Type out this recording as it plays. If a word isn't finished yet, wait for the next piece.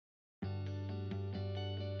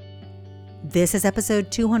This is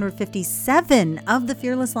episode 257 of the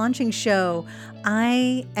Fearless Launching Show.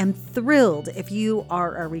 I am thrilled if you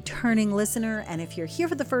are a returning listener, and if you're here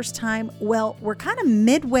for the first time, well, we're kind of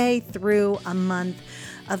midway through a month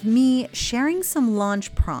of me sharing some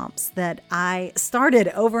launch prompts that I started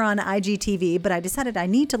over on IGTV, but I decided I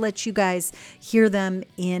need to let you guys hear them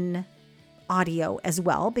in audio as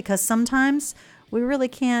well, because sometimes we really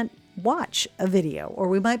can't watch a video, or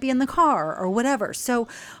we might be in the car or whatever. So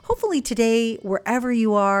hopefully today, wherever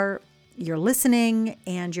you are, you're listening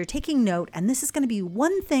and you're taking note, and this is going to be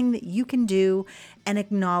one thing that you can do and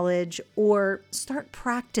acknowledge or start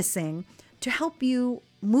practicing to help you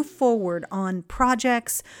move forward on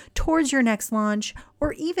projects towards your next launch,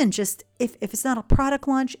 or even just if it's not a product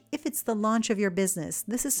launch, if it's the launch of your business.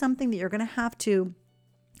 This is something that you're going to have to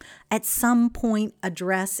at some point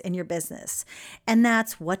address in your business. And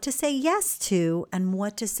that's what to say yes to and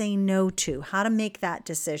what to say no to, how to make that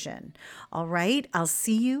decision. All right, I'll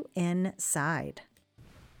see you inside.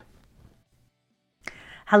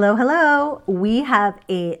 Hello. We have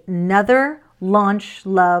another Launch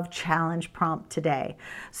Love Challenge prompt today.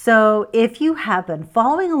 So if you have been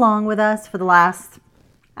following along with us for the last,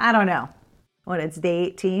 it's day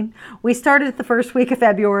 18. We started the first week of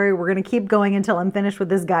February. We're going to keep going until I'm finished with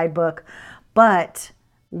this guidebook. But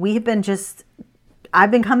I've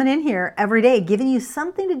been coming in here every day, giving you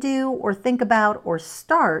something to do or think about or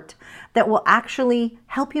start that will actually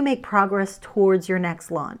help you make progress towards your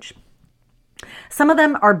next launch. Some of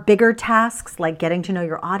them are bigger tasks, like getting to know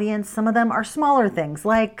your audience. Some of them are smaller things,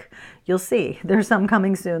 like you'll see. There's some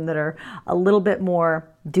coming soon that are a little bit more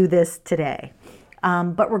do this today.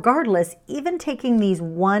 But regardless, even taking these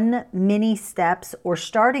one mini steps or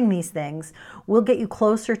starting these things will get you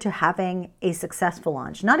closer to having a successful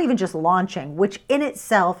launch. Not even just launching, which in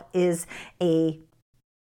itself is an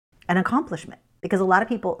accomplishment, because a lot of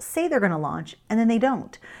people say they're going to launch and then they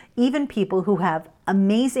don't. Even people who have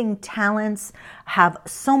amazing talents, have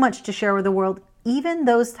so much to share with the world, even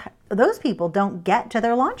those people don't get to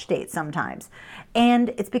their launch date sometimes. And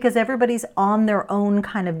it's because everybody's on their own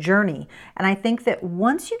kind of journey. And I think that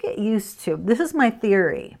once you get used to, this is my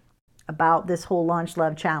theory about this whole Launch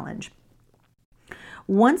Love Challenge.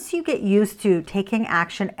 Once you get used to taking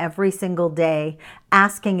action every single day,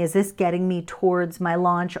 asking, is this getting me towards my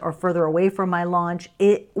launch or further away from my launch?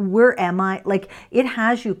 Where am I? Like, it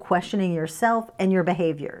has you questioning yourself and your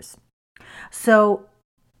behaviors. So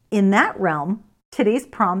in that realm, today's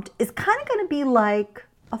prompt is kind of going to be like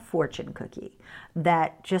a fortune cookie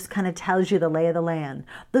that just kind of tells you the lay of the land.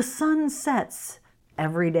 The sun sets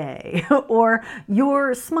every day, or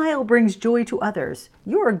your smile brings joy to others.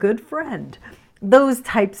 You're a good friend. Those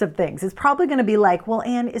types of things. It's probably going to be like, well,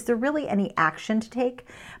 Anne, is there really any action to take?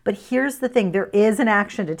 But here's the thing, there is an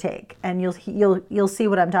action to take, and you'll see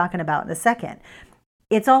what I'm talking about in a second.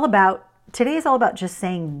 Today is all about just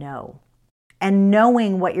saying no and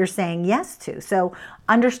knowing what you're saying yes to. So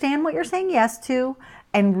understand what you're saying yes to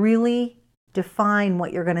and really define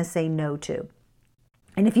what you're going to say no to.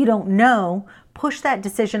 And if you don't know, push that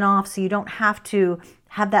decision off so you don't have to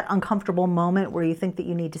have that uncomfortable moment where you think that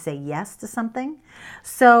you need to say yes to something.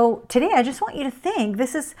 So today I just want you to think,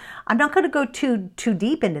 I'm not going to go too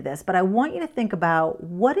deep into this, but I want you to think about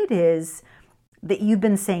what it is that you've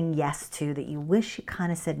been saying yes to that you wish you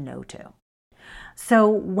kind of said no to. So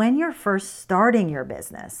when you're first starting your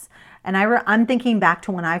business, and I'm thinking back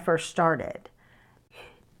to when I first started,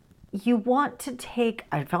 you want to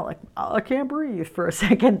I felt like I can't breathe for a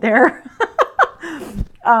second there.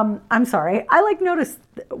 I'm sorry. I notice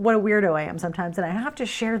what a weirdo I am sometimes, and I have to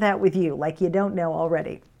share that with you like you don't know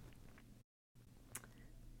already.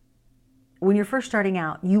 When you're first starting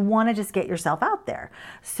out, you want to just get yourself out there.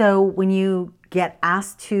 So when you get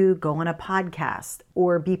asked to go on a podcast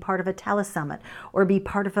or be part of a telesummit or be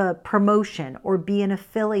part of a promotion or be an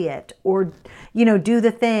affiliate or, do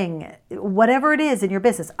the thing, whatever it is in your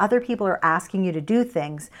business, other people are asking you to do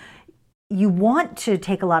things. You want to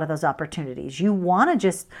take a lot of those opportunities. You want to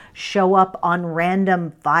just show up on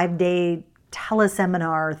random 5-day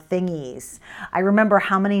teleseminar thingies. I remember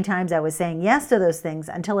how many times I was saying yes to those things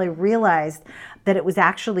until I realized that it was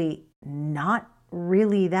actually not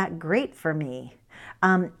really that great for me.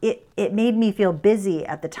 It made me feel busy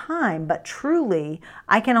at the time, but truly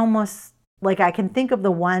I can think of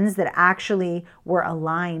the ones that actually were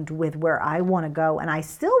aligned with where I want to go, and I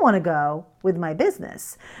still want to go with my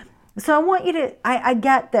business. So I want you to, I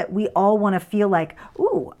get that we all want to feel like,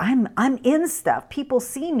 ooh, I'm in stuff. People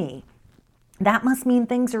see me. That must mean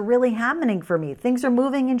things are really happening for me. Things are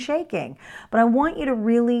moving and shaking. But I want you to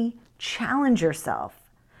really challenge yourself.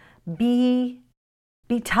 Be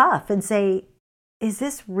tough and say, is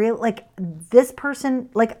this real? Like this person,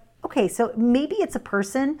 like, okay, so maybe it's a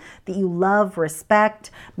person that you love,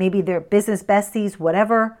 respect, maybe they're business besties,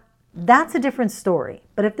 whatever. That's a different story.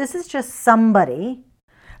 But if this is just somebody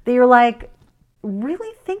that you're like,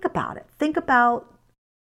 really think about it. Think about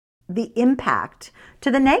the impact to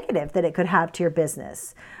the negative that it could have to your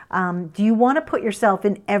business. Do you want to put yourself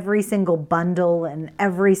in every single bundle and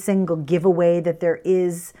every single giveaway that there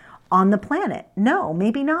is on the planet? No,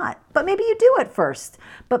 maybe not. But maybe you do it first.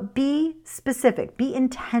 But be specific, be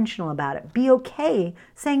intentional about it. Be okay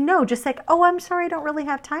saying no, just like, oh, I'm sorry, I don't really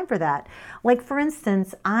have time for that. Like, for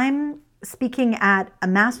instance, I'm speaking at a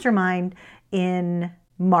mastermind in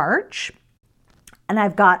March. And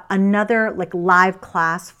I've got another like live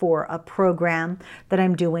class for a program that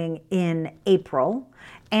I'm doing in April.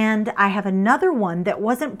 And I have another one that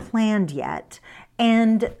wasn't planned yet.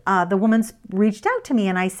 And the woman's reached out to me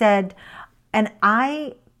and I said, and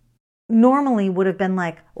I normally would have been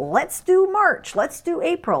like, let's do March, let's do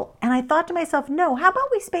April. And I thought to myself, no, how about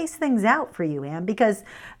we space things out for you, Anne? Because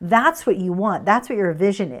that's what you want. That's what your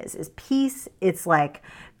vision is peace. It's like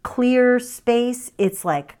clear space. It's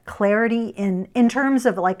like clarity in terms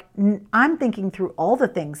of like, I'm thinking through all the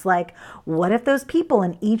things like, what if those people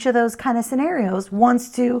in each of those kind of scenarios wants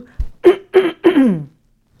to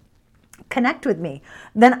connect with me?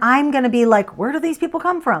 Then I'm going to be like, where do these people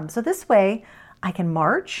come from? So this way I can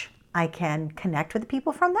march, I can connect with the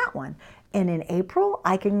people from that one. And in April,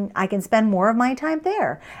 I can spend more of my time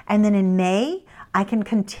there. And then in May, I can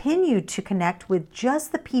continue to connect with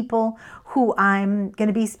just the people who I'm going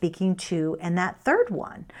to be speaking to in that third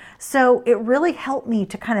one. So it really helped me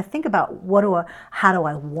to kind of think about how do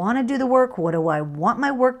I want to do the work? What do I want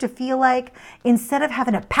my work to feel like? Instead of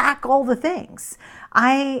having to pack all the things.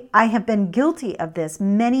 I have been guilty of this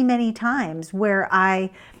many, many times where I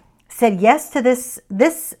said yes to this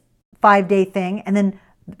 5-day thing and then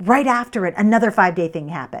right after it, another 5-day thing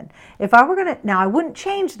happened. If I were going to, now I wouldn't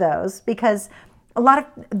change those because a lot of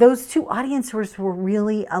those two audiences were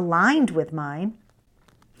really aligned with mine,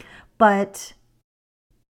 but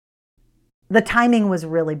the timing was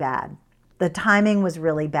really bad. The timing was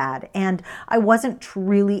really bad. And I wasn't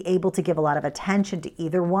really able to give a lot of attention to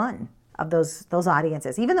either one of those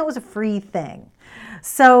audiences, even though it was a free thing.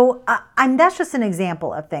 So that's just an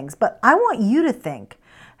example of things, but I want you to think,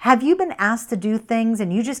 have you been asked to do things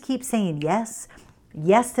and you just keep saying yes?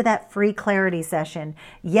 Yes to that free clarity session.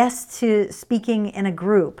 Yes to speaking in a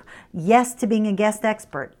group. Yes to being a guest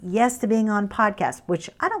expert. Yes to being on podcasts, which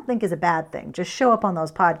I don't think is a bad thing. Just show up on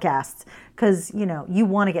those podcasts because, you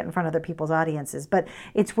want to get in front of other people's audiences. But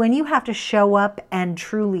it's when you have to show up and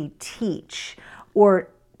truly teach or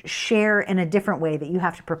share in a different way that you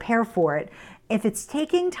have to prepare for it. If it's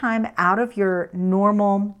taking time out of your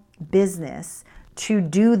normal business to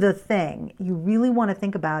do the thing, you really want to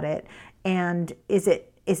think about it. And is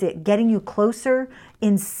it getting you closer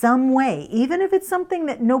in some way, even if it's something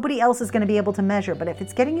that nobody else is going to be able to measure? But if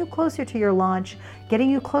it's getting you closer to your launch, getting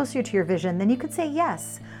you closer to your vision, then you could say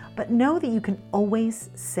yes. But know that you can always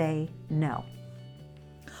say no.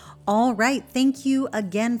 All right. Thank you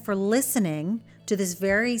again for listening to this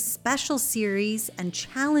very special series and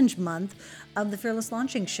challenge month of the Fearless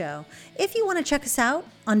Launching Show. If you want to check us out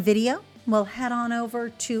on video, well, head on over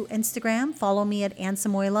to Instagram, follow me at Anne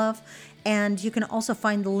Samoilov, and you can also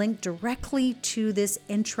find the link directly to this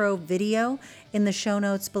intro video in the show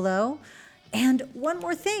notes below. And one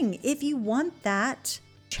more thing, if you want that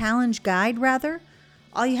challenge guide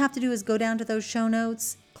all you have to do is go down to those show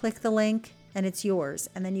notes, click the link, and it's yours.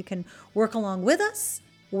 And then you can work along with us,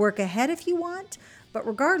 work ahead if you want, but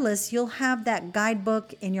regardless, you'll have that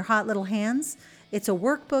guidebook in your hot little hands. It's a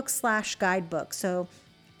workbook / guidebook. So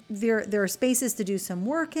there are spaces to do some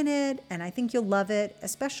work in it, and I think you'll love it,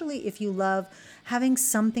 especially if you love having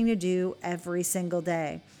something to do every single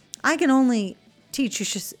day. I can only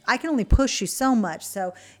push you so much.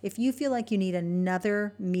 So if you feel like you need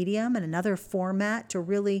another medium and another format to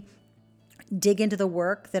really dig into the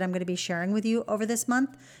work that I'm going to be sharing with you over this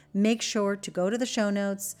month, make sure to go to the show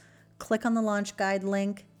notes, click on the launch guide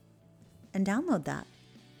link, and download that.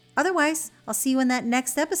 Otherwise, I'll see you in that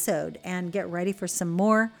next episode and get ready for some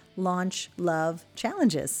more Launch Love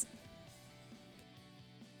challenges.